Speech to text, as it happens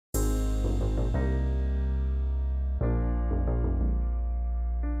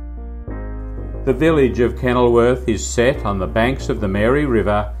The village of Kenilworth is set on the banks of the Mary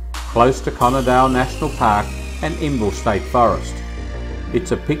River, close to Conondale National Park and Imbil State Forest.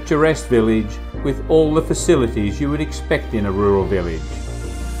 It's a picturesque village with all the facilities you would expect in a rural village.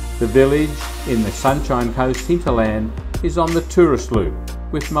 The village, in the Sunshine Coast hinterland, is on the tourist loop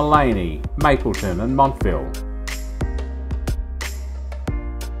with Maleny, Mapleton and Montville.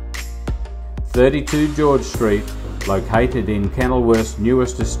 32 George Street, located in Kenilworth's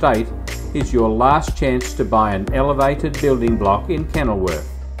newest estate, is your last chance to buy an elevated building block in Kenilworth.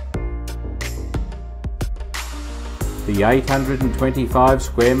 The 825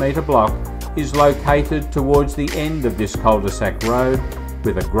 square metre block is located towards the end of this cul-de-sac road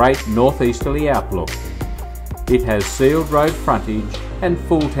with a great northeasterly outlook. It has sealed road frontage and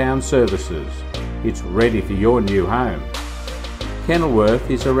full town services. It's ready for your new home. Kenilworth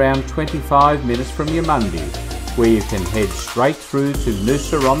is around 25 minutes from Eumundi, where you can head straight through to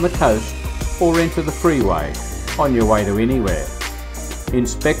Noosa on the coast or enter the freeway on your way to anywhere.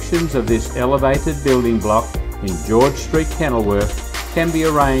 Inspections of this elevated building block in George St Kenilworth can be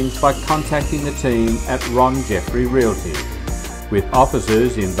arranged by contacting the team at Jeffery Realty. With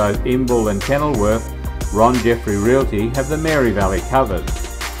offices in both Imbil and Kenilworth, Jeffery Realty have the Mary Valley covered.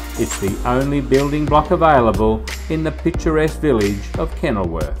 It's the only building block available in the picturesque village of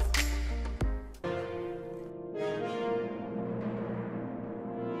Kenilworth.